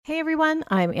Hey everyone,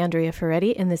 I'm Andrea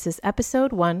Ferretti, and this is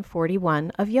episode 141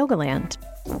 of Yogaland.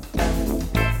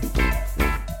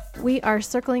 We are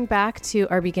circling back to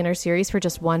our beginner series for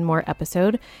just one more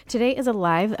episode. Today is a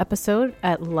live episode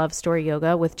at Love Story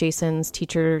Yoga with Jason's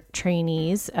teacher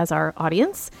trainees as our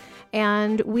audience.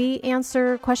 And we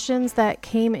answer questions that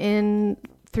came in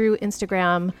through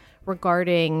Instagram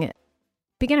regarding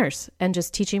beginners and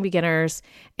just teaching beginners,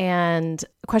 and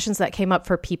questions that came up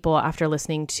for people after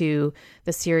listening to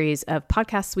the series of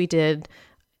podcasts we did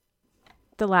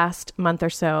the last month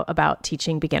or so about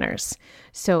teaching beginners.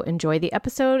 So enjoy the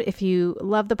episode. If you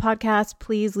love the podcast,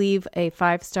 please leave a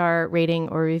 5-star rating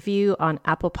or review on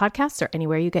Apple Podcasts or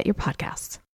anywhere you get your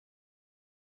podcasts.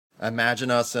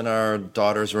 Imagine us in our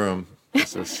daughter's room.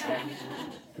 This is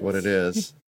what it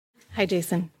is. Hi,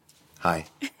 Jason. Hi.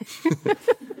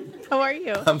 How are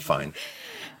you? I'm fine.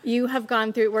 You have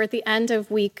gone through, we're at the end of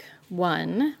week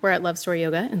 1. We're at Love Story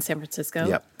Yoga in San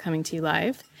Francisco, coming to you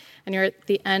live. And you're at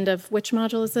the end of which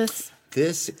module is this?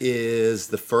 This is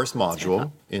the first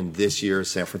module in this year's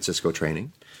San Francisco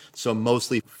training. So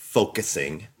mostly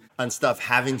focusing on stuff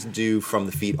having to do from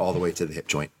the feet all the way to the hip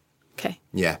joint. Okay.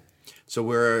 Yeah. So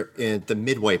we're at the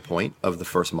midway point of the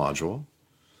first module,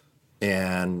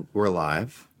 and we're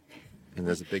live. And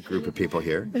there's a big group of people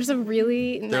here. There's a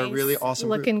really nice really awesome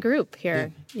looking group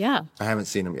here. Yeah. I haven't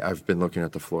seen them. I've been looking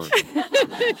at the floor.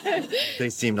 They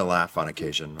seem to laugh on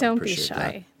occasion. Don't be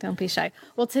shy. Don't be shy.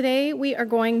 Well, today we are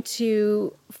going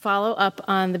to follow up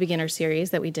on the beginner series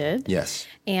that we did. Yes.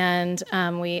 And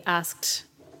we asked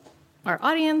our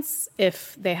audience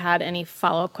if they had any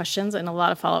follow-up questions, and a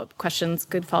lot of follow-up questions,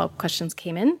 good follow-up questions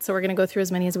came in. So we're going to go through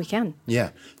as many as we can. Yeah.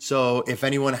 So if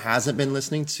anyone hasn't been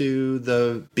listening to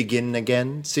the Begin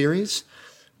Again series,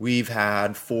 we've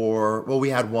had we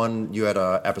had one, you had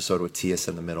an episode with Tias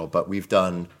in the middle, but we've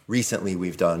done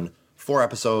 4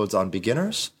 episodes on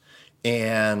beginners.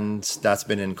 And that's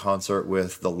been in concert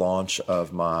with the launch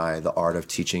of The Art of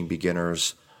Teaching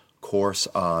Beginners course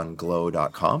on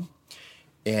glow.com.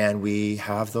 And we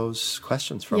have those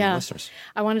questions from listeners.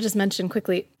 I want to just mention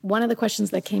quickly, one of the questions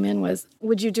that came in was,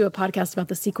 would you do a podcast about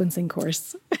the sequencing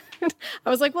course? I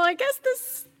was like, well, I guess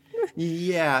this...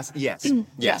 Yes,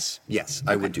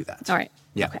 I would do that. All right.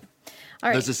 Yeah. Okay. All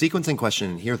right. There's a sequencing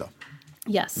question in here, though.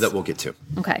 Yes. That we'll get to.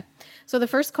 Okay. So the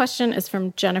first question is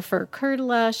from Jennifer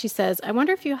Kurdla. She says, I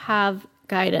wonder if you have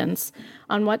guidance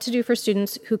on what to do for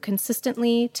students who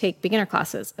consistently take beginner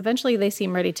classes. Eventually, they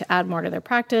seem ready to add more to their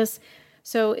practice.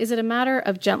 So is it a matter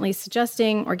of gently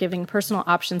suggesting or giving personal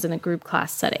options in a group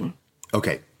class setting?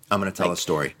 Okay, I'm going to tell a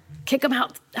story. Kick them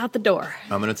out the door.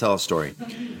 I'm going to tell a story.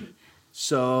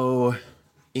 So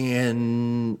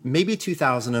in maybe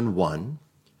 2001,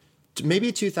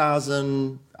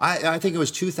 I think it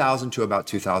was 2000 to about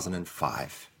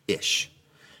 2005-ish,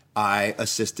 I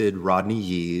assisted Rodney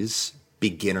Yee's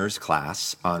beginners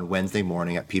class on Wednesday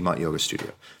morning at Piedmont Yoga Studio.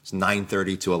 It's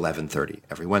 9:30 to 11:30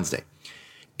 every Wednesday.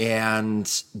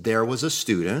 And there was a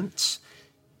student,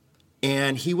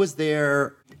 and he was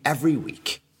there every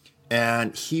week.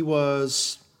 And he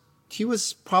was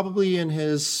probably in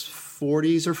his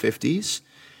 40s or 50s,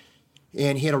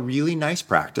 and he had a really nice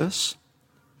practice.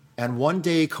 And one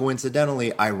day,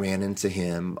 coincidentally, I ran into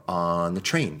him on the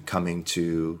train coming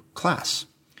to class.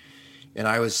 And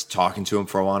I was talking to him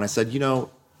for a while, and I said,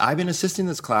 I've been assisting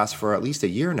this class for at least a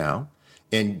year now,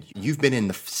 and you've been in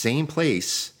the same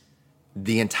place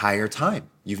the entire time.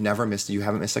 You haven't missed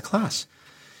a class.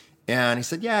 And he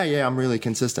said, yeah, I'm really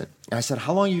consistent. And I said,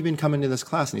 how long have you been coming to this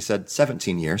class? And he said,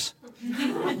 17 years.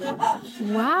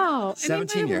 Wow.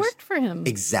 17 years. It worked for him.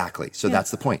 Exactly. So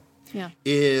that's the point. Yeah.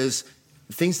 Is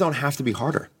things don't have to be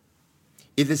harder.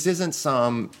 If this isn't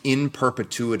some in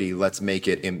perpetuity, let's make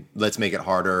it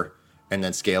harder and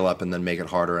then scale up and then make it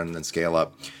harder and then scale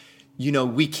up.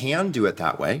 We can do it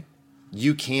that way.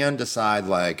 You can decide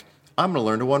I'm going to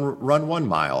learn to run 1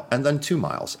 mile and then 2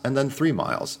 miles and then 3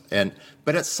 miles.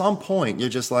 But at some point, you're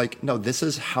just no, this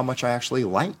is how much I actually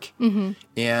like. Mm-hmm.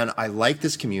 And I like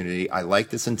this community. I like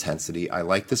this intensity. I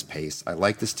like this pace. I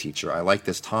like this teacher. I like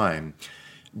this time.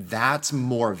 That's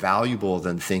more valuable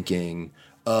than thinking,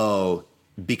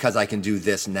 because I can do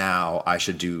this now, I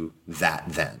should do that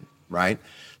then, right?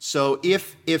 So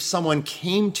if someone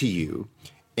came to you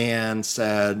and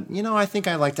said, I think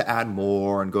I'd like to add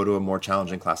more and go to a more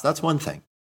challenging class, that's one thing.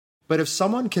 But if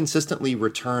someone consistently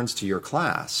returns to your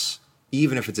class,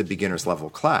 even if it's a beginner's level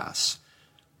class,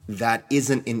 that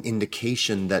isn't an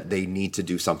indication that they need to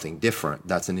do something different.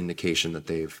 That's an indication that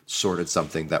they've sorted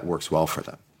something that works well for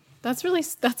them. That's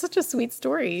such a sweet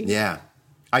story. Yeah.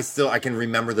 I can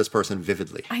remember this person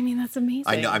vividly. I mean, that's amazing.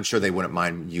 I know. I'm sure they wouldn't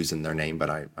mind using their name, but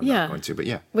I'm not going to. But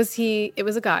yeah. It was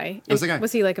a guy. It was a guy.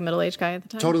 Was he like a middle-aged guy at the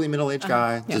time? Totally middle-aged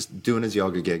guy, just doing his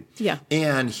yoga gig. Yeah.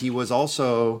 And he was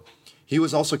also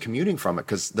commuting from it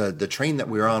because the train that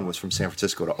we were on was from San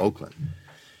Francisco to Oakland.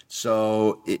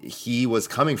 So he was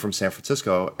coming from San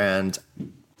Francisco, and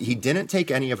he didn't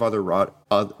take any of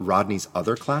Rodney's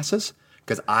other classes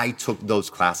because I took those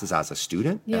classes as a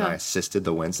student, and I assisted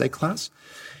the Wednesday class.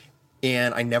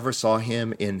 And I never saw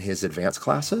him in his advanced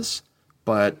classes,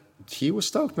 but he was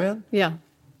stoked, man. Yeah.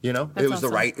 You know, That's it was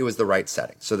awesome. it was the right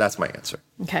setting. So that's my answer.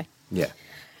 Okay. Yeah.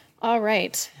 All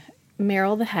right.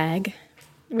 Meryl the Hag,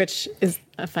 which is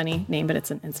a funny name, but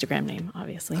it's an Instagram name,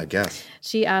 obviously. I guess.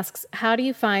 She asks, how do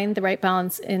you find the right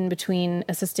balance in between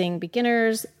assisting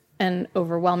beginners and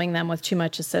overwhelming them with too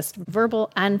much assist,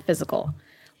 verbal and physical?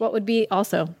 What would be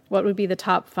the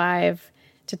top 5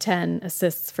 to 10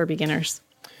 assists for beginners?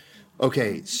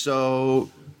 Okay, so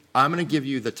I'm going to give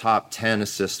you the top 10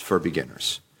 assists for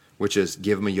beginners, which is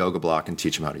give them a yoga block and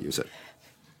teach them how to use it.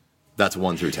 That's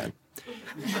 1 through 10.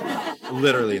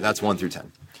 Literally, that's 1 through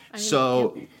 10.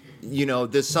 So,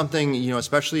 there's something,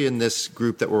 especially in this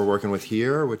group that we're working with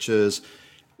here, which is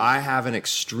I have an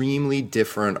extremely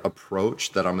different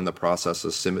approach that I'm in the process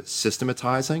of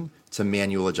systematizing to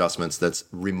manual adjustments that's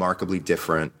remarkably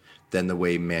different than the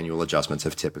way manual adjustments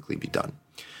have typically been done.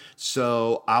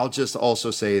 So I'll just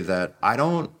also say that I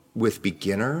don't, with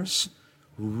beginners,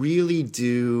 really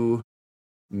do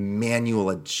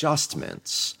manual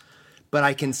adjustments, but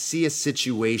I can see a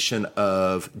situation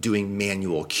of doing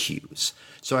manual cues.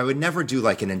 So I would never do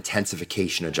like an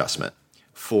intensification adjustment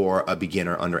for a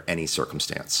beginner under any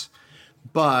circumstance.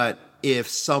 But if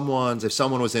someone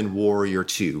was in Warrior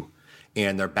 2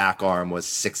 and their back arm was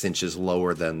 6 inches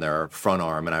lower than their front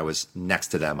arm and I was next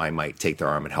to them, I might take their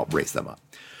arm and help raise them up.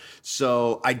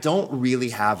 So I don't really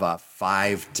have a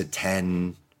 5 to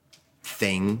 10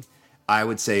 thing. I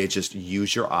would say just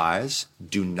use your eyes.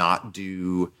 Do not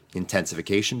do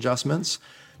intensification adjustments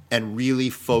and really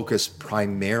focus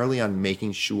primarily on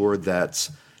making sure that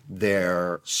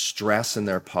their stress and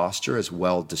their posture is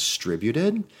well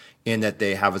distributed and that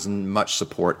they have as much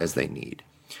support as they need.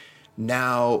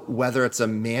 Now, whether it's a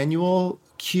manual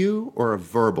cue or a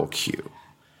verbal cue,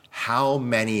 how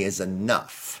many is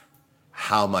enough?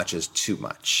 How much is too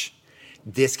much?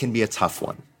 This can be a tough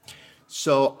one.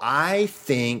 So I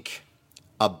think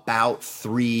about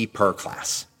 3 per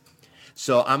class.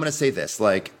 So I'm going to say this,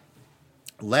 like,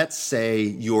 let's say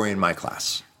you're in my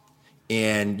class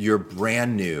and you're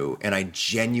brand new and I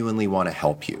genuinely want to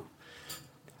help you.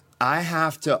 I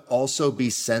have to also be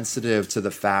sensitive to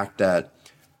the fact that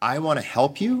I want to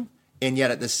help you, and yet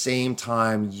at the same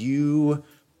time, you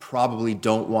probably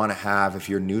don't want to have, if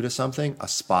you're new to something, a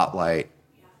spotlight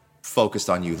focused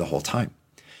on you the whole time.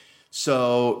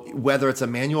 So whether it's a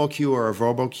manual cue or a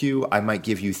verbal cue, I might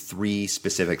give you 3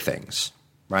 specific things,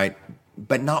 right?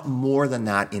 But not more than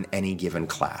that in any given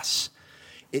class.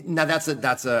 Now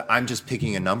I'm just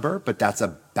picking a number, but that's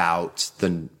about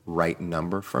the right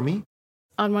number for me.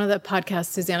 On one of the podcasts,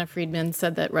 Susanna Friedman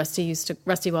said that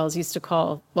Rusty Wells used to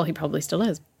call, well, he probably still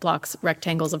is, blocks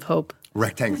rectangles of hope.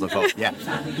 Rectangles of hope, yeah.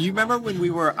 You remember when we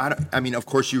were, of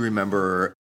course you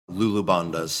remember Lulu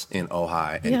Bondas in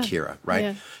Ojai and Kira, right?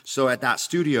 Yeah. So at that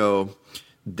studio,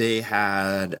 they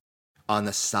had on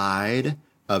the side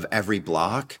of every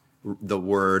block the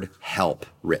word help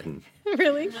written.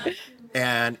 Really?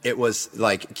 And it was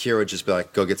like, Kira would just be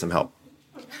like, go get some help.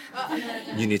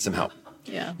 You need some help.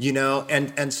 Yeah.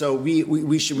 And so we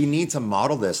need to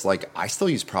model this. Like, I still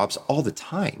use props all the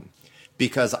time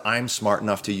because I'm smart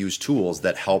enough to use tools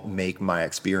that help make my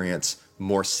experience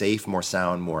more safe, more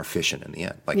sound, more efficient in the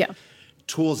end. Like,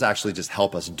 tools actually just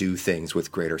help us do things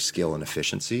with greater skill and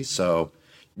efficiency. So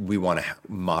we want to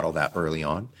model that early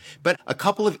on. But a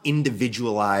couple of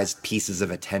individualized pieces of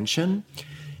attention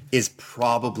is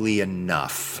probably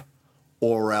enough,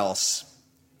 or else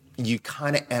you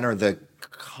kind of enter the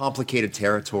complicated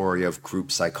territory of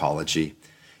group psychology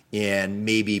and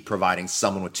maybe providing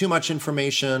someone with too much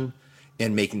information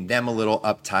and making them a little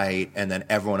uptight, and then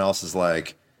everyone else is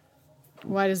like,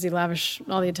 why does he lavish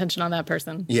all the attention on that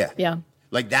person? Yeah.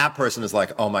 Like, that person is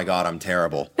like, oh my God, I'm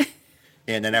terrible.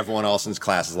 And then everyone else in his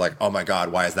class is like, oh my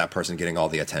God, why is that person getting all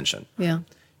the attention? Yeah.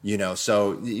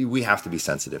 So we have to be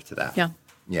sensitive to that.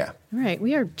 Yeah. All right.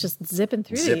 We are just zipping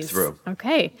through these. Through.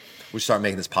 Okay. We start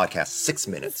making this podcast 6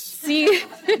 minutes.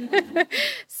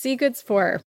 See Goods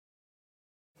 4.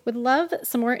 Would love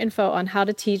some more info on how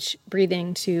to teach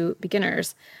breathing to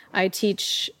beginners. I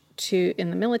teach in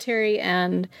the military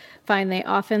and find they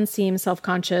often seem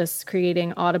self-conscious,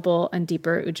 creating audible and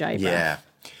deeper ujjayi breath.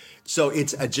 So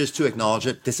it's just to acknowledge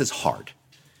it. This is hard.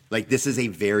 Like, this is a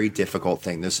very difficult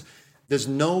thing. There's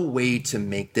no way to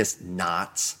make this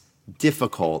not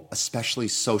difficult, especially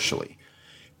socially.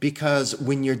 Because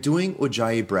when you're doing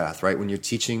Ujjayi breath, right? When you're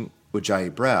teaching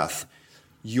Ujjayi breath,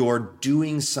 you're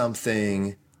doing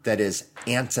something that is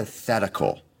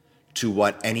antithetical to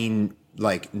what any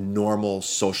like normal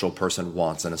social person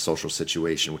wants in a social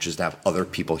situation, which is to have other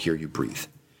people hear you breathe.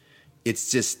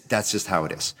 That's just how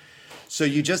it is. So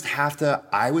you just have to,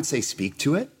 I would say, speak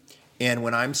to it. And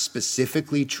when I'm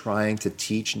specifically trying to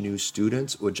teach new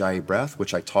students Ujjayi breath,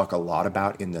 which I talk a lot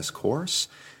about in this course,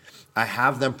 I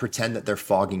have them pretend that they're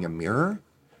fogging a mirror,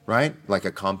 right? Like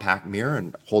a compact mirror,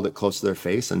 and hold it close to their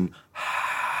face and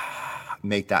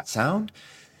make that sound.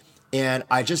 And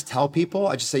I just tell people,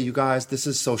 I just say, you guys, this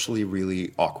is socially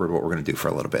really awkward what we're going to do for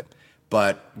a little bit,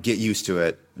 but get used to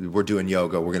it. We're doing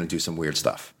yoga. We're going to do some weird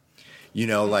stuff. You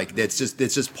know, like it's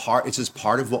just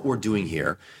part of what we're doing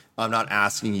here. I'm not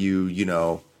asking you, you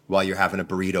know, while you're having a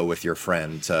burrito with your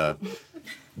friend to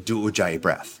do Ujjayi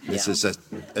breath. This is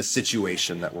a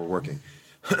situation that we're working.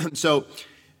 So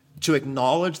to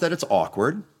acknowledge that it's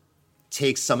awkward,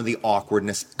 take some of the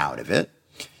awkwardness out of it.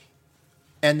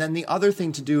 And then the other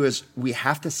thing to do is we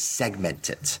have to segment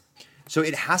it. So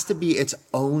it has to be its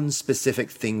own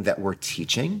specific thing that we're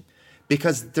teaching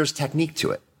because there's technique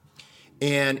to it.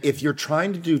 And if you're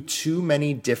trying to do too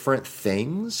many different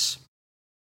things,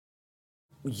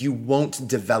 you won't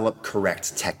develop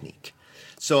correct technique.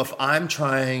 So if I'm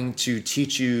trying to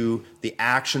teach you the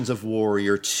actions of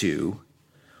Warrior 2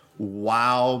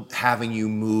 while having you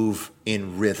move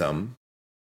in rhythm,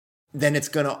 then it's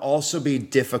going to also be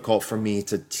difficult for me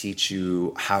to teach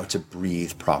you how to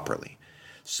breathe properly.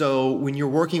 So when you're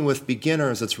working with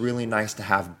beginners, it's really nice to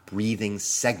have breathing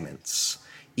segments,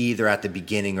 either at the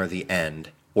beginning or the end,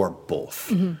 or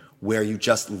both, where you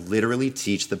just literally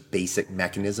teach the basic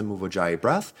mechanism of Ujjayi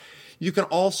breath. You can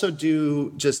also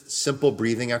do just simple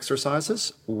breathing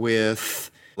exercises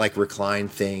with like recline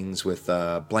things with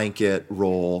a blanket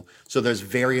roll. So there's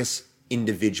various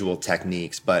individual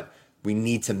techniques, but we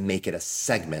need to make it a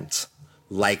segment,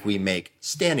 like we make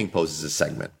standing poses a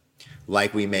segment,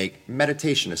 like we make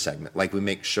meditation a segment, like we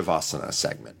make Shavasana a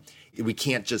segment. We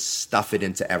can't just stuff it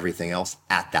into everything else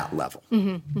at that level.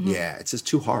 Yeah, it's just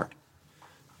too hard.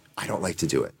 I don't like to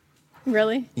do it.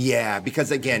 Really? Yeah,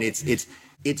 because again,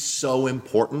 it's so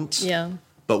important. Yeah.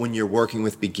 But when you're working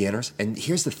with beginners, and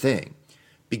here's the thing,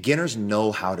 beginners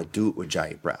know how to do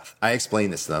Ujjayi breath. I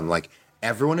explain this to them, like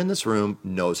everyone in this room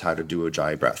knows how to do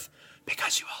Ujjayi breath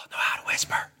because you all know how to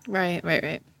whisper. Right.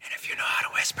 And if you know how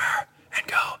to whisper and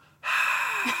go,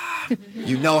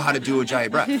 you know how to do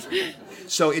Ujjayi breath.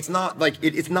 So it's not like,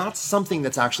 it's not something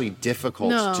that's actually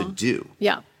difficult to do.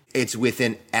 Yeah. It's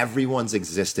within everyone's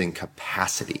existing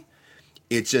capacity.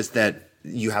 It's just that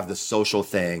you have the social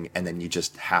thing and then you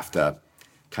just have to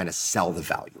kind of sell the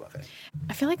value of it.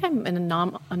 I feel like I'm an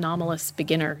anomalous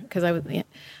beginner because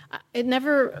it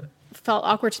never felt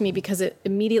awkward to me because it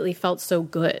immediately felt so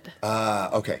good.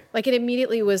 Okay. Like it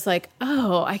immediately was like,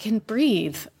 oh, I can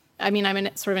breathe. I mean, I'm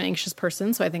sort of an anxious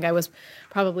person, so I think I was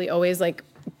probably always like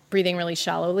breathing really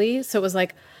shallowly. So it was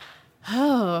like,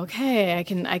 oh, okay, I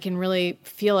can really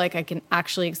feel like I can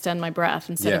actually extend my breath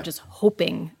instead of just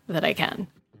hoping that I can.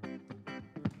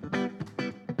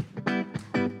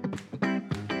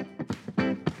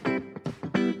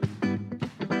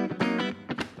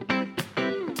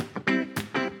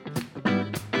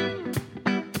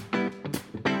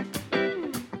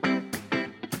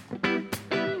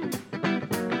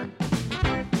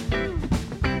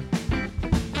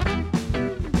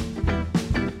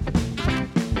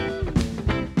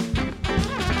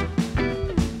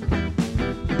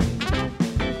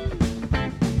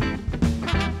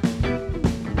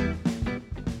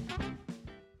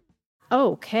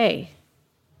 Okay.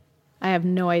 I have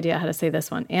no idea how to say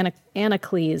this one.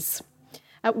 Anacles.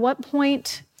 At what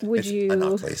point would you...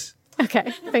 Anacles.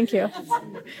 Okay, thank you.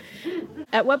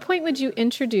 At what point would you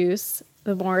introduce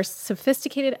the more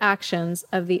sophisticated actions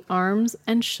of the arms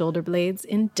and shoulder blades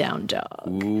in Down Dog?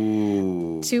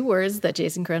 Ooh. 2 words that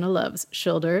Jason Corona loves.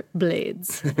 Shoulder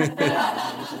blades.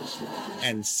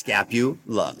 And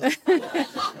scapula.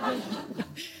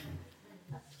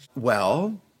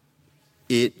 Well,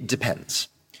 it depends.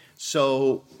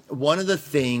 So one of the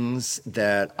things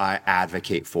that I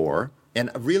advocate for, and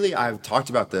really I've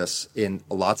talked about this in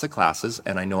lots of classes,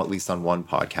 and I know at least on one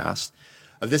podcast,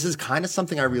 this is kind of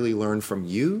something I really learned from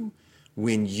you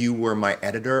when you were my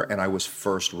editor and I was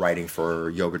first writing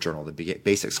for Yoga Journal, the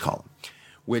basics column,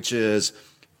 which is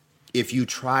if you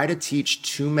try to teach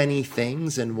too many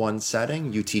things in one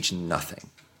setting, you teach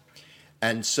nothing.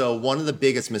 And so one of the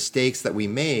biggest mistakes that we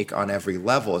make on every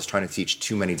level is trying to teach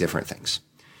too many different things.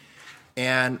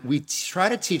 And we try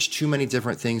to teach too many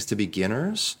different things to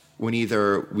beginners when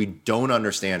either we don't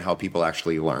understand how people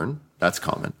actually learn, that's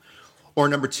common, or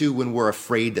number two, when we're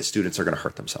afraid that students are going to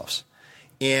hurt themselves.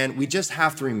 And we just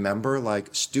have to remember, like,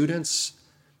 students,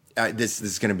 this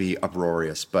is going to be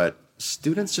uproarious, but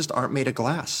students just aren't made of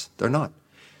glass. They're not.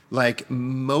 Like,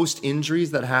 most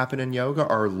injuries that happen in yoga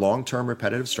are long-term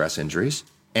repetitive stress injuries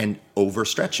and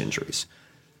overstretch injuries.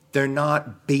 They're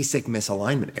not basic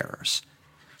misalignment errors.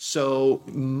 So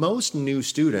most new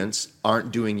students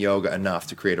aren't doing yoga enough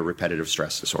to create a repetitive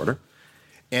stress disorder.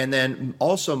 And then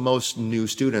also most new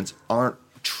students aren't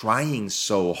trying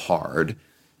so hard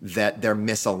that their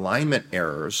misalignment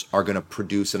errors are going to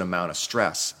produce an amount of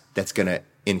stress that's going to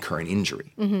incur an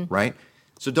injury, right?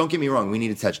 So don't get me wrong, we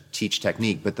need to teach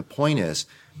technique. But the point is,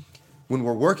 when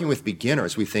we're working with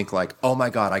beginners, we think like, oh my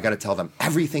God, I got to tell them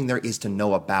everything there is to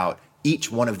know about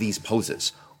each one of these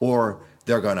poses, or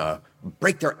they're going to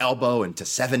break their elbow into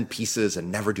 7 pieces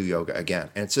and never do yoga again.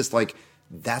 And it's just like,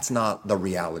 that's not the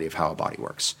reality of how a body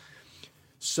works.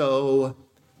 So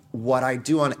what I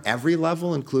do on every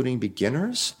level, including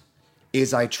beginners,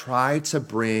 is I try to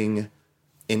bring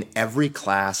in every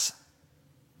class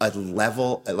a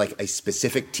level, like a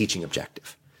specific teaching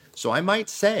objective. So I might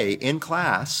say in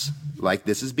class, like,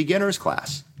 this is beginner's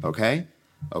class, okay?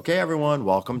 Okay, everyone,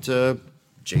 welcome to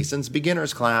Jason's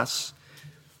beginner's class.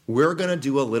 We're gonna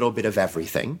do a little bit of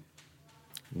everything.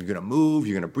 You're gonna move,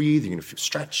 you're gonna breathe, you're gonna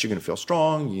stretch, you're gonna feel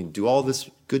strong, you do all this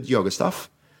good yoga stuff.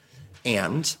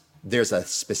 And there's a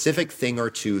specific thing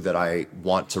or two that I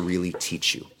want to really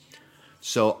teach you.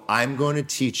 So I'm going to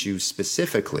teach you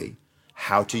specifically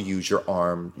how to use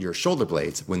your shoulder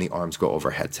blades when the arms go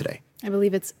overhead today. I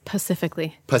believe it's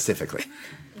Pacifically. Pacifically.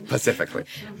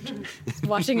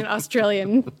 Watching an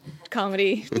Australian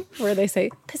comedy where they say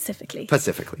Pacifically.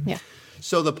 Yeah.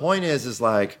 So the point is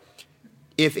like,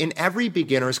 if in every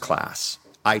beginner's class,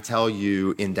 I tell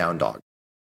you in down dog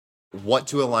what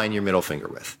to align your middle finger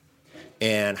with,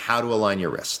 and how to align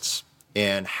your wrists,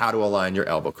 and how to align your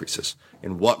elbow creases,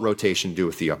 and what rotation to do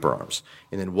with the upper arms,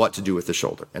 and then what to do with the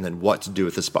shoulder, and then what to do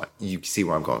with the spine. You see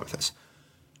where I'm going with this.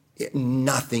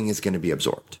 Nothing is going to be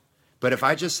absorbed. But if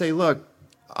I just say, look,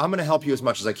 I'm going to help you as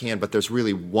much as I can, but there's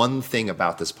really one thing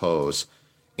about this pose,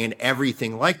 and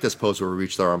everything like this pose where we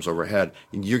reach the arms overhead,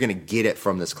 and you're going to get it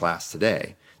from this class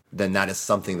today, then that is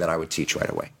something that I would teach right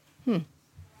away.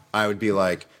 I would be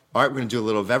like, all right, we're going to do a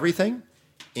little of everything,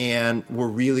 and we're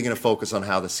really going to focus on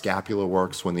how the scapula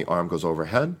works when the arm goes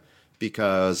overhead,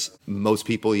 because most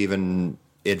people, even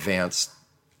advanced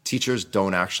teachers,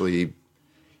 don't actually,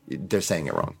 they're saying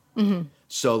it wrong.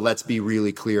 So let's be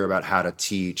really clear about how to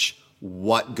teach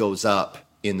what goes up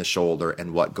in the shoulder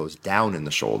and what goes down in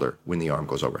the shoulder when the arm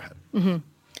goes overhead. And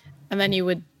then you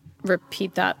would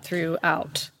repeat that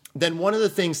throughout. Then one of the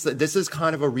things that this is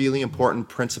kind of a really important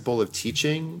principle of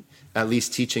teaching, at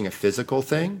least teaching a physical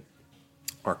thing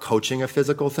or coaching a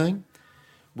physical thing,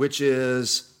 which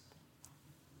is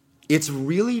it's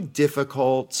really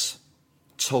difficult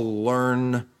to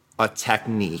learn a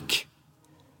technique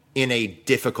in a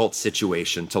difficult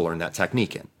situation to learn that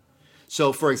technique in.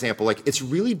 So for example, like, it's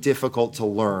really difficult to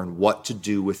learn what to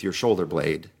do with your shoulder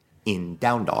blade in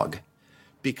down dog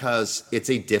because it's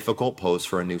a difficult pose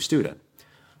for a new student.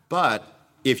 But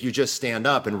if you just stand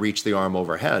up and reach the arm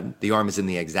overhead, the arm is in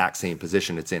the exact same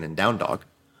position it's in down dog,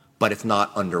 but it's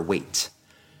not underweight.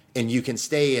 And you can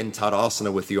stay in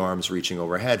Tadasana with the arms reaching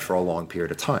overhead for a long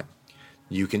period of time.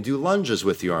 You can do lunges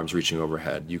with the arms reaching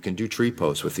overhead. You can do tree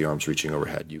pose with the arms reaching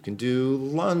overhead. You can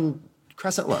do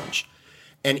crescent lunge.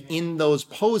 And in those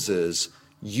poses,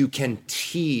 you can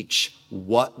teach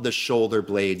what the shoulder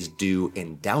blades do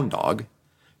in down dog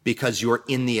because you're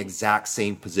in the exact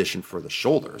same position for the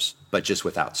shoulders, but just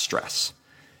without stress.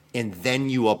 And then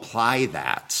you apply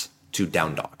that to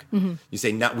down dog. You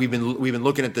say, now we've been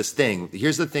looking at this thing.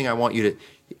 Here's the thing I want you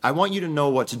to know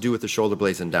what to do with the shoulder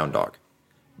blades in down dog.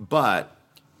 But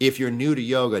if you're new to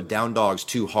yoga, down dog's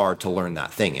too hard to learn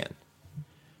that thing in.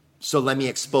 So let me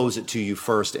expose it to you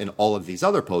first in all of these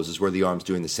other poses where the arm's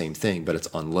doing the same thing, but it's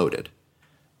unloaded.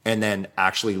 And then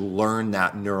actually learn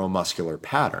that neuromuscular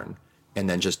pattern and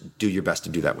then just do your best to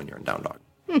do that when you're in down dog.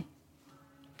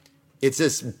 It's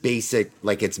this basic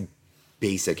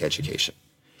education.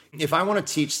 If I want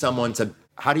to teach someone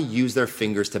how to use their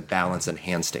fingers to balance and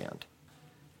handstand,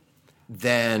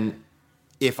 then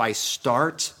if I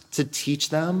start to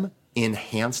teach them in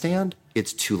handstand,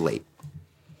 it's too late.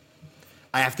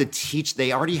 I have to teach,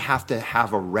 they already have to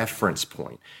have a reference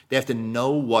point. They have to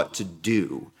know what to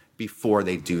do before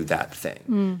they do that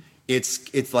thing.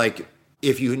 It's like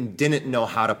if you didn't know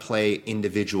how to play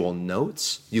individual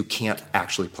notes, you can't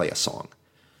actually play a song.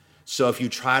 So if you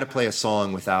try to play a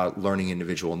song without learning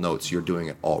individual notes, you're doing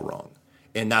it all wrong.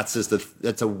 And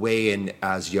that's a way in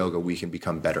as yoga we can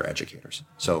become better educators.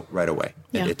 So right away,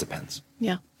 it depends.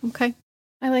 Yeah. Okay.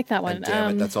 I like that one. And damn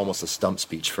it, that's almost a stump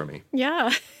speech for me.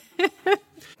 Yeah.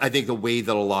 I think the way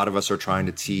that a lot of us are trying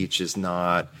to teach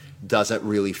doesn't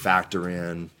really factor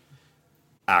in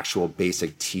actual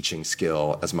basic teaching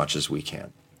skill as much as we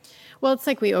can. Well, it's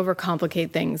like we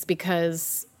overcomplicate things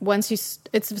because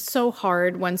it's so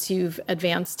hard once you've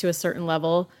advanced to a certain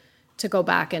level to go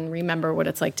back and remember what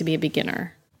it's like to be a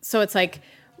beginner. So it's like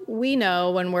we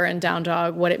know when we're in down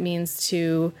dog what it means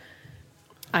to,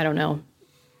 I don't know.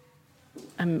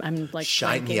 I'm like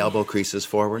shine the elbow creases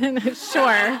forward.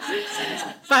 Sure,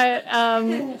 but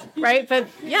right, but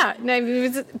yeah,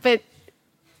 no, but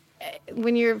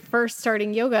when you're first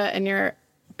starting yoga and you're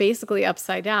basically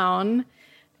upside down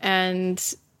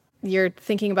and you're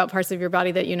thinking about parts of your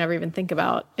body that you never even think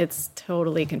about, it's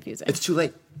totally confusing. It's too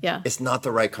late. Yeah. It's not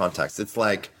the right context. It's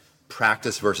like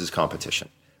practice versus competition.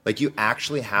 Like you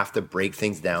actually have to break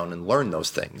things down and learn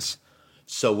those things.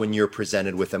 So when you're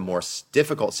presented with a more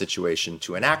difficult situation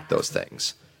to enact those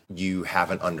things, you have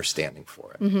an understanding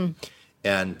for it. Mm-hmm.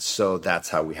 And so that's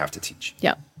how we have to teach.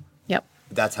 Yep.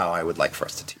 That's how I would like for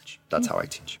us to teach. That's how I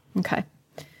teach.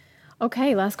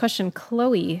 Okay, last question.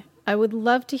 Chloe, I would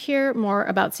love to hear more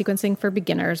about sequencing for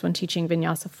beginners when teaching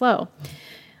Vinyasa flow.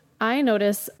 I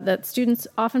notice that students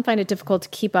often find it difficult to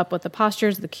keep up with the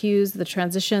postures, the cues, the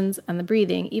transitions, and the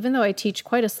breathing, even though I teach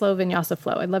quite a slow Vinyasa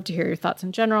flow. I'd love to hear your thoughts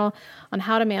in general on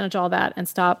how to manage all that and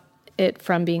stop it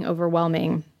from being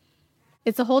overwhelming.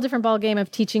 It's a whole different ballgame of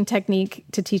teaching technique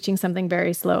to teaching something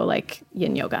very slow like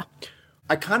yin yoga.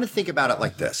 I kind of think about it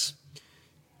like this.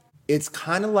 It's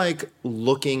kind of like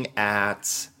looking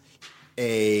at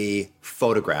a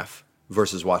photograph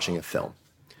versus watching a film.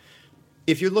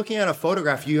 If you're looking at a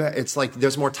photograph, it's like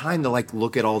there's more time to like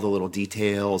look at all the little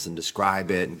details and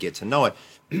describe it and get to know it.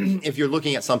 If you're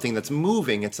looking at something that's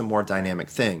moving, it's a more dynamic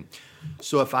thing.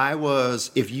 So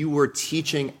if you were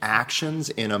teaching actions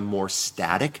in a more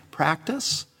static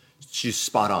practice, she's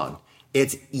spot on.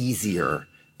 It's easier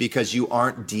because you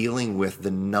aren't dealing with the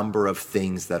number of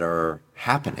things that are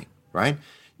happening, right?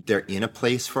 They're in a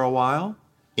place for a while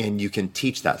and you can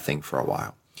teach that thing for a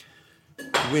while.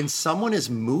 When someone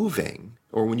is moving,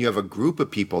 or when you have a group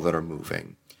of people that are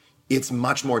moving, it's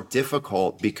much more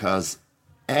difficult because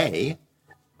A,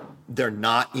 they're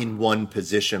not in one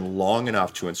position long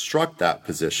enough to instruct that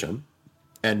position,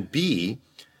 and B,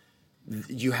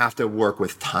 you have to work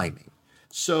with timing.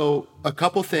 So a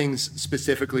couple things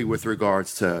specifically with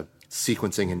regards to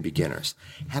sequencing in beginners.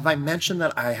 Have I mentioned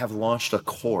that I have launched a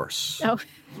course? Oh,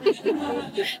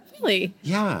 really?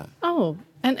 Yeah. Oh,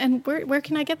 and where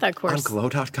can I get that course? On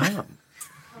glow.com.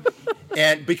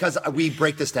 And because we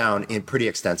break this down pretty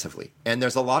extensively. And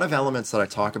there's a lot of elements that I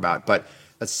talk about. But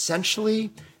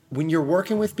essentially, when you're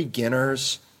working with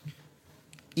beginners,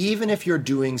 even if you're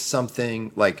doing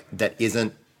something like that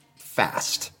isn't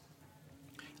fast,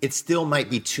 it still might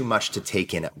be too much to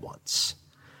take in at once.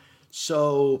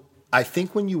 So I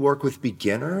think when you work with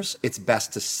beginners, it's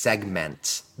best to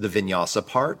segment the vinyasa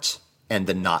part and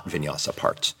the not vinyasa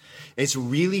part. It's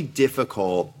really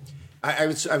difficult.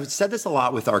 I've said this a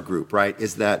lot with our group, right?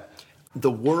 Is that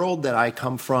the world that I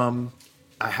come from,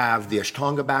 I have the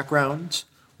Ashtanga background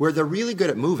where they're really good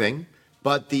at moving,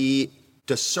 but the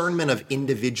discernment of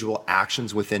individual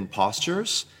actions within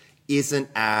postures isn't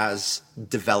as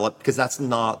developed because that's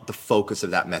not the focus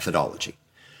of that methodology.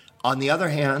 On the other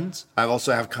hand, I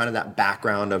also have kind of that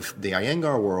background of the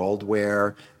Iyengar world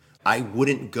where I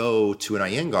wouldn't go to an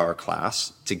Iyengar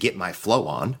class to get my flow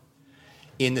on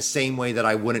in the same way that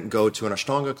I wouldn't go to an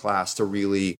Ashtanga class to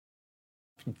really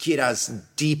get as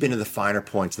deep into the finer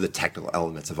points of the technical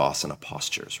elements of asana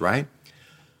postures, right?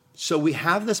 So we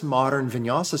have this modern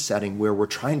vinyasa setting where we're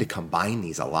trying to combine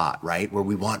these a lot, right? Where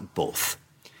we want both,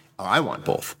 or I want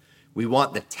both. We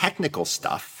want the technical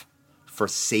stuff for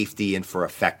safety and for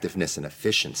effectiveness and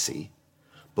efficiency,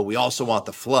 but we also want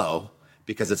the flow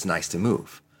because it's nice to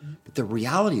move. But the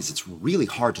reality is it's really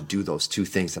hard to do those two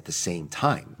things at the same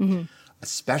time,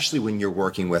 especially when you're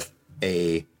working with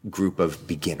a group of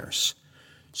beginners.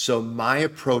 So my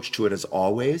approach to it is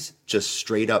always just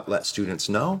straight up let students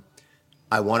know,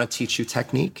 I want to teach you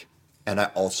technique, and I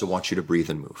also want you to breathe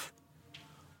and move.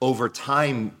 Over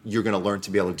time, you're going to learn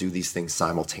to be able to do these things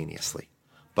simultaneously.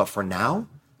 But for now,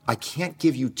 I can't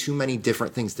give you too many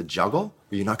different things to juggle,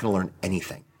 or you're not going to learn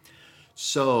anything.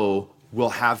 So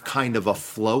we'll have kind of a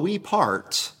flowy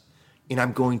part, and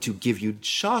I'm going to give you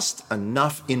just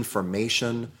enough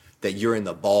information that you're in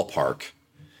the ballpark.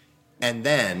 And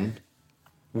then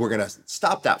we're going to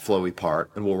stop that flowy part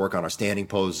and we'll work on our standing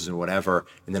poses and whatever.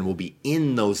 And then we'll be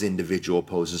in those individual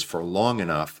poses for long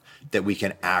enough that we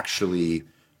can actually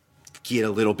get a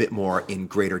little bit more in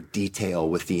greater detail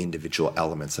with the individual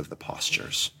elements of the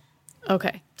postures.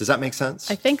 Okay. Does that make sense?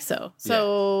 I think so.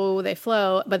 So they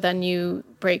flow, but then you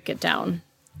break it down.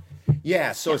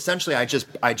 Yeah. So essentially I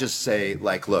just say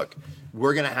like, look,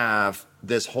 we're going to have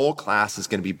this whole class is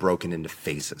going to be broken into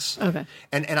phases. Okay.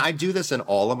 And I do this in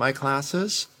all of my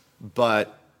classes,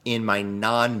 but in my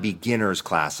non-beginners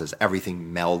classes,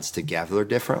 everything melds together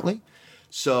differently.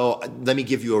 So let me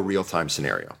give you a real-time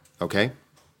scenario. Okay.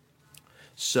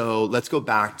 So let's go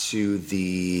back to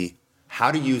the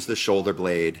how to use the shoulder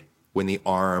blade when the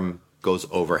arm goes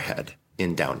overhead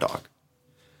in down dog.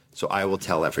 So I will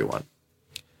tell everyone,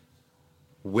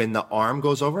 when the arm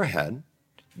goes overhead,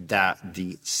 that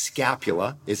the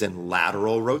scapula is in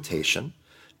lateral rotation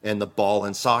and the ball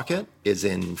and socket is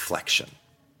in flexion.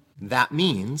 That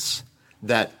means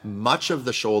that much of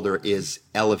the shoulder is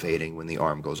elevating when the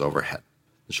arm goes overhead.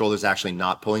 The shoulder is actually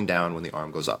not pulling down when the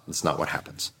arm goes up. That's not what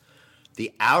happens.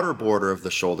 The outer border of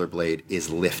the shoulder blade is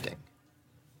lifting.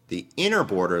 The inner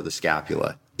border of the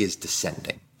scapula is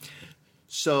descending.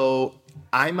 So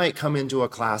I might come into a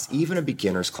class, even a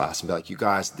beginner's class, and be like, you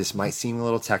guys, this might seem a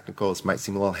little technical, this might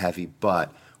seem a little heavy,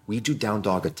 but we do down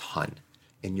dog a ton,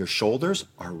 and your shoulders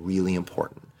are really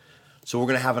important. So we're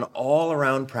going to have an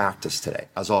all-around practice today,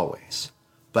 as always.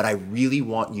 But I really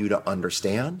want you to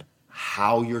understand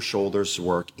how your shoulders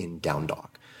work in down dog.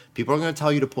 People are going to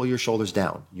tell you to pull your shoulders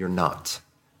down. You're not.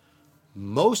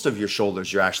 Most of your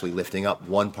shoulders, you're actually lifting up.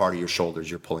 One part of your shoulders,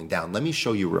 you're pulling down. Let me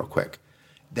show you real quick.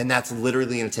 Then that's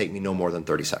literally going to take me no more than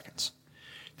 30 seconds.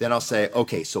 Then I'll say,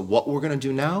 okay, so what we're going to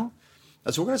do now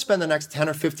is we're going to spend the next 10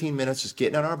 or 15 minutes just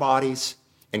getting in our bodies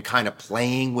and kind of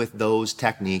playing with those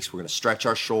techniques. We're going to stretch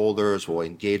our shoulders. We'll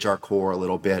engage our core a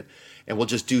little bit. And we'll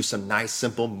just do some nice,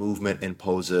 simple movement and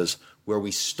poses where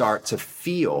we start to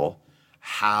feel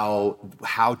how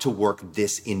to work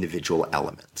this individual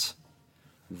element.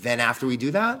 Then after we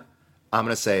do that, I'm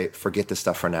going to say, forget this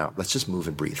stuff for now. Let's just move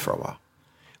and breathe for a while.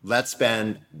 Let's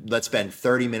spend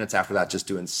 30 minutes after that just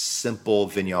doing simple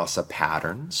vinyasa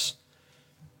patterns,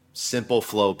 simple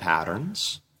flow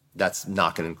patterns. That's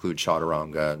not going to include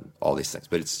chaturanga and all these things,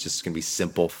 but it's just going to be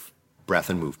simple breath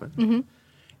and movement. Mm-hmm.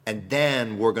 And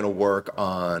then we're going to work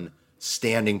on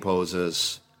standing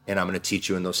poses, and I'm going to teach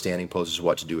you in those standing poses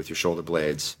what to do with your shoulder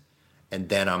blades. And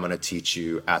then I'm going to teach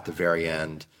you at the very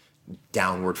end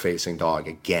downward facing dog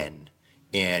again,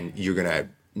 and you're going to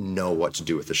know what to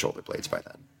do with the shoulder blades by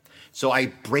then. So I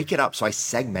break it up, so I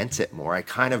segment it more. I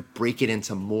kind of break it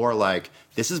into more like,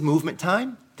 this is movement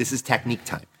time, this is technique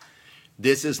time.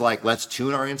 This is like, let's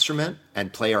tune our instrument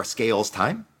and play our scales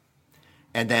time.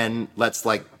 And then let's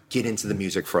like get into the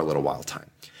music for a little while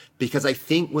time. Because I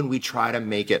think when we try to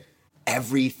make it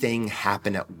everything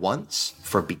happen at once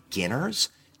for beginners,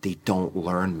 they don't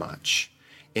learn much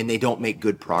and they don't make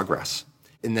good progress.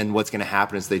 And then what's going to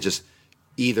happen is they just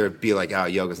either be like, oh,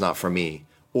 yoga's not for me,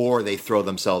 or they throw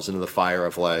themselves into the fire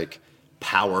of like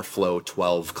Power Flow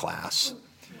 12 class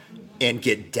and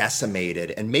get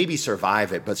decimated and maybe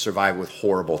survive it, but survive with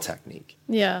horrible technique.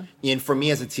 Yeah. And for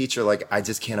me as a teacher, like I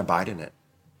just can't abide in it,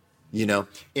 you know?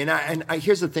 And I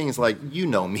here's the thing is like, you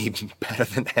know me better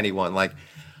than anyone. Like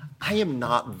I am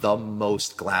not the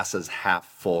most glasses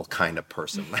half full kind of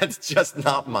person. That's just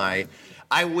not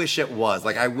I wish it was.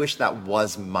 Like I wish that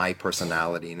was my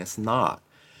personality, and it's not.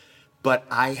 But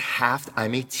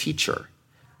I'm a teacher.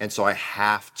 And so I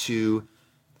have to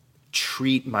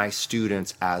treat my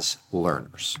students as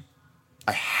learners.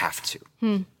 I have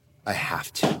to. I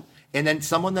have to. And then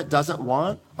someone that doesn't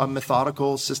want a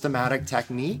methodical, systematic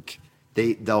technique,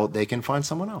 they can find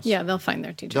someone else. Yeah, they'll find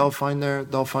their teacher. They'll find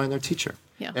their teacher.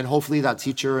 Yeah. And hopefully that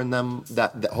teacher and them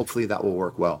that hopefully that will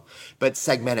work well. But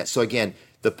segment it. So again,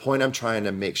 the point I'm trying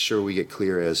to make sure we get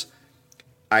clear is,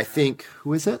 I think,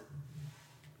 who is it?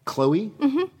 Chloe?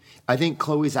 Mm-hmm. I think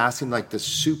Chloe's asking like the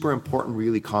super important,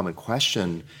 really common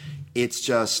question. It's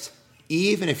just,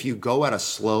 even if you go at a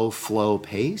slow flow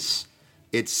pace,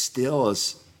 it still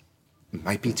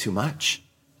might be too much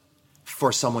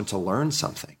for someone to learn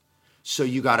something. So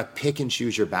you got to pick and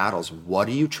choose your battles. What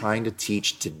are you trying to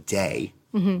teach today?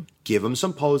 Mm-hmm. Give them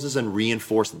some poses and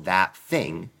reinforce that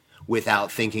thing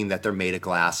without thinking that they're made of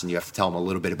glass and you have to tell them a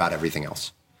little bit about everything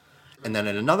else. And then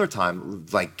at another time,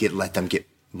 like let them get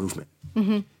movement,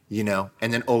 you know?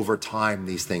 And then over time,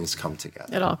 these things come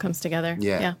together. It all comes together.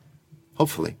 Yeah.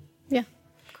 Hopefully. Yeah.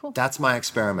 Cool. That's my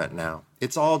experiment now.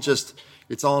 It's all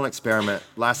an experiment.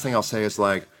 Last thing I'll say is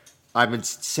like, I've been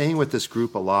saying with this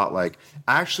group a lot, like,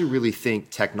 I actually really think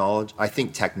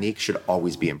technique should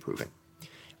always be improving.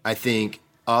 I think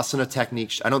asana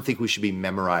technique, I don't think we should be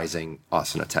memorizing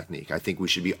asana technique. I think we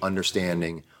should be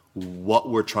understanding what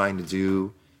we're trying to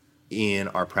do in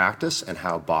our practice and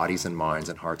how bodies and minds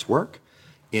and hearts work,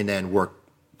 and then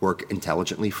work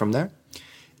intelligently from there.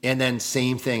 And then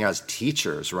same thing as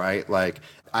teachers, right? Like,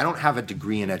 I don't have a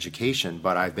degree in education,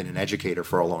 but I've been an educator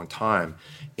for a long time.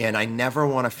 And I never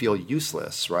want to feel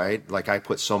useless, right? Like, I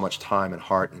put so much time and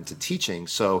heart into teaching.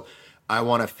 So I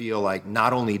want to feel like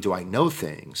not only do I know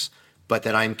things, but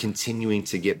that I'm continuing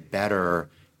to get better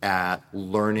at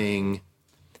learning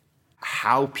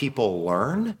how people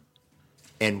learn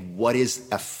and what is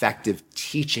effective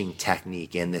teaching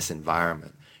technique in this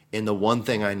environment. And the one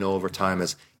thing I know over time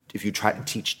is if you try to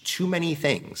teach too many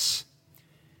things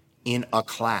in a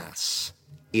class,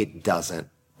 it doesn't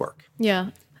work.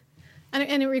 Yeah.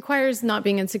 And it requires not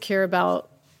being insecure about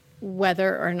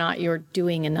whether or not you're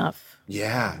doing enough.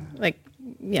 Yeah. Like,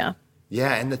 yeah.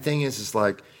 Yeah, and the thing is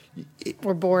like...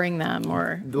 Or boring them,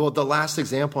 or... Well, the last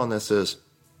example on this is,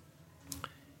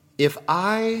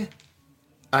 I've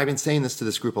been saying this to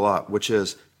this group a lot, which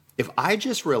is, if I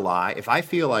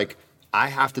feel like I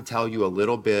have to tell you a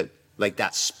little bit, like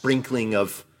that sprinkling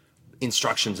of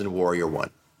instructions in Warrior One,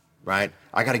 right?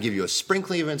 I got to give you a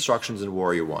sprinkling of instructions in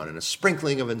Warrior One and a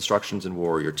sprinkling of instructions in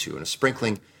Warrior Two and a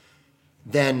sprinkling,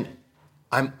 then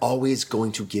I'm always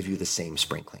going to give you the same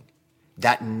sprinkling.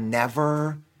 That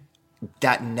never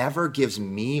gives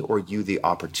me or you the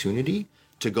opportunity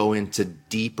to go into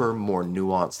deeper, more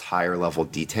nuanced, higher level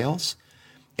details.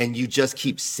 And you just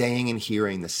keep saying and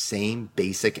hearing the same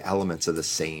basic elements of the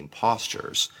same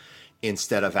postures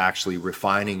instead of actually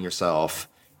refining yourself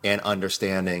and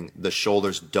understanding the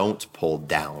shoulders don't pull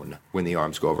down when the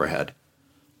arms go overhead.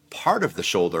 Part of the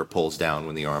shoulder pulls down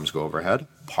when the arms go overhead.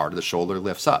 Part of the shoulder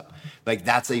lifts up. Like,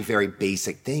 that's a very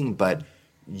basic thing, but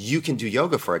you can do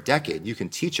yoga for a decade. You can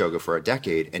teach yoga for a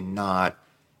decade and not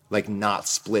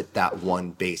split that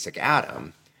one basic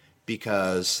atom,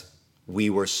 because we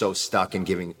were so stuck in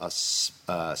giving us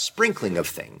a sprinkling of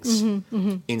things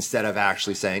instead of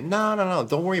actually saying, no,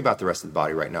 don't worry about the rest of the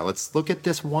body right now. Let's look at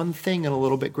this one thing in a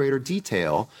little bit greater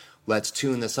detail. Let's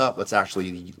tune this up. Let's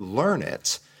actually learn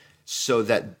it so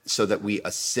that we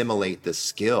assimilate the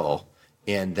skill,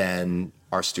 and then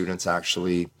our students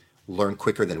actually learn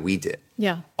quicker than we did.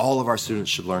 Yeah. All of our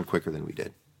students should learn quicker than we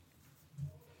did.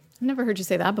 I've never heard you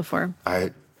say that before.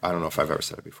 I don't know if I've ever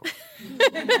said it before.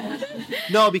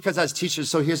 No, because as teachers,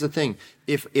 so here's the thing.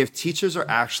 If teachers are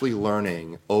actually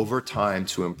learning over time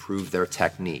to improve their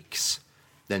techniques,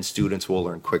 then students will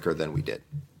learn quicker than we did.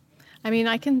 I mean,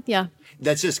 yeah.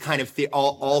 That's just kind of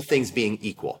all things being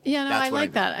equal. Yeah, no, I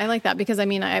like that. I like that because, I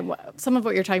mean, some of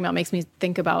what you're talking about makes me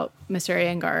think about Mr.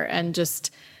 Iyengar and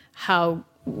just how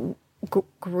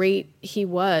great he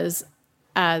was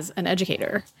as an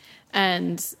educator.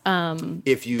 And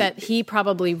that he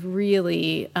probably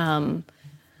really,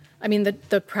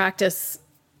 the practice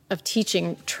of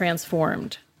teaching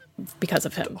transformed because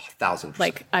of him. 1,000%.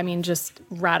 Like, I mean, just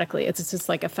radically. It's just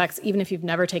like affects, even if you've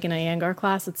never taken an Iyengar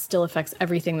class, it still affects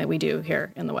everything that we do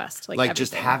here in the West. Like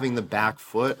just having the back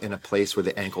foot in a place where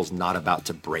the ankle's not about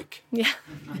to break. Yeah.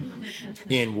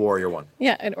 In Warrior One.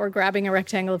 Yeah, or grabbing a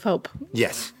rectangle of hope.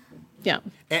 Yes. Yeah.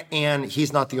 And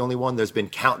he's not the only one. There's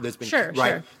been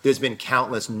Sure. There's been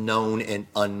countless known and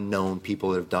unknown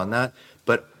people that have done that.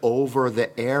 But over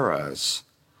the eras,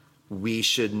 we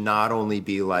should not only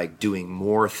be like doing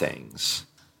more things,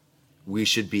 we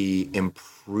should be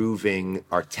improving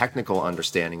our technical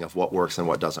understanding of what works and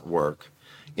what doesn't work.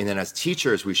 And then as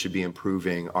teachers, we should be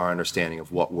improving our understanding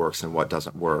of what works and what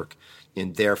doesn't work.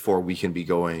 And therefore, we can be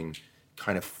going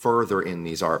kind of further in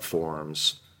these art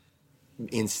forms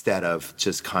instead of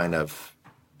just kind of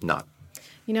not.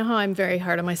 You know how I'm very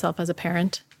hard on myself as a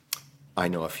parent? I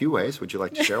know a few ways. Would you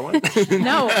like to share one?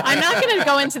 No, I'm not going to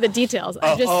go into the details.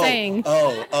 I'm just saying.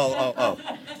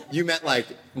 You meant like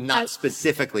not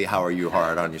specifically how are you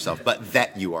hard on yourself, but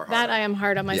that you are hard. That I am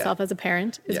hard on myself as a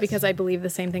parent is because I believe the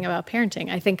same thing about parenting.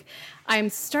 I think I'm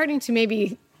starting to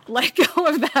maybe let go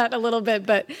of that a little bit,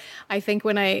 but I think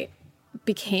when I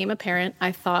became a parent,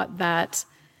 I thought that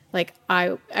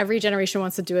every generation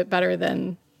wants to do it better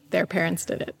than their parents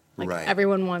did it.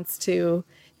 Everyone wants to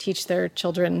teach their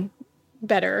children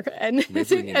better and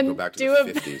go back to do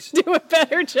the 50s. Do a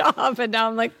better job. And now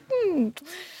I'm like,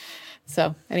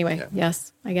 So anyway,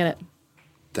 yes, I get it.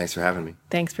 Thanks for having me.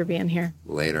 Thanks for being here.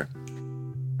 Later.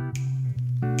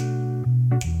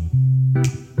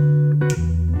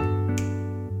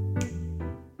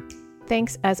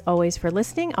 Thanks as always for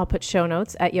listening. I'll put show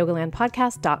notes at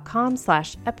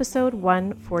yogalandpodcast.com/episode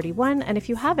 141. And if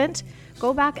you haven't,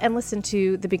 go back and listen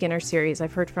to the beginner series.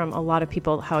 I've heard from a lot of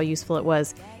people how useful it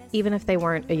was, even if they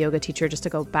weren't a yoga teacher, just to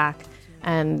go back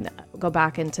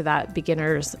into that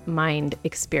beginner's mind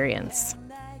experience.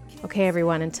 Okay,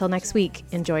 everyone, until next week,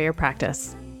 enjoy your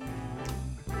practice.